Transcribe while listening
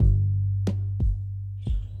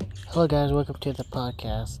Hello guys, welcome to the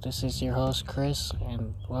podcast. This is your host Chris,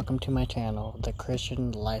 and welcome to my channel, The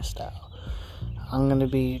Christian Lifestyle. I'm going to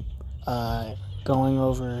be going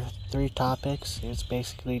over 3 topics. It's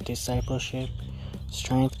basically discipleship,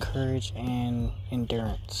 strength, courage, and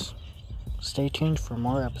endurance. Stay tuned for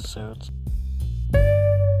more episodes.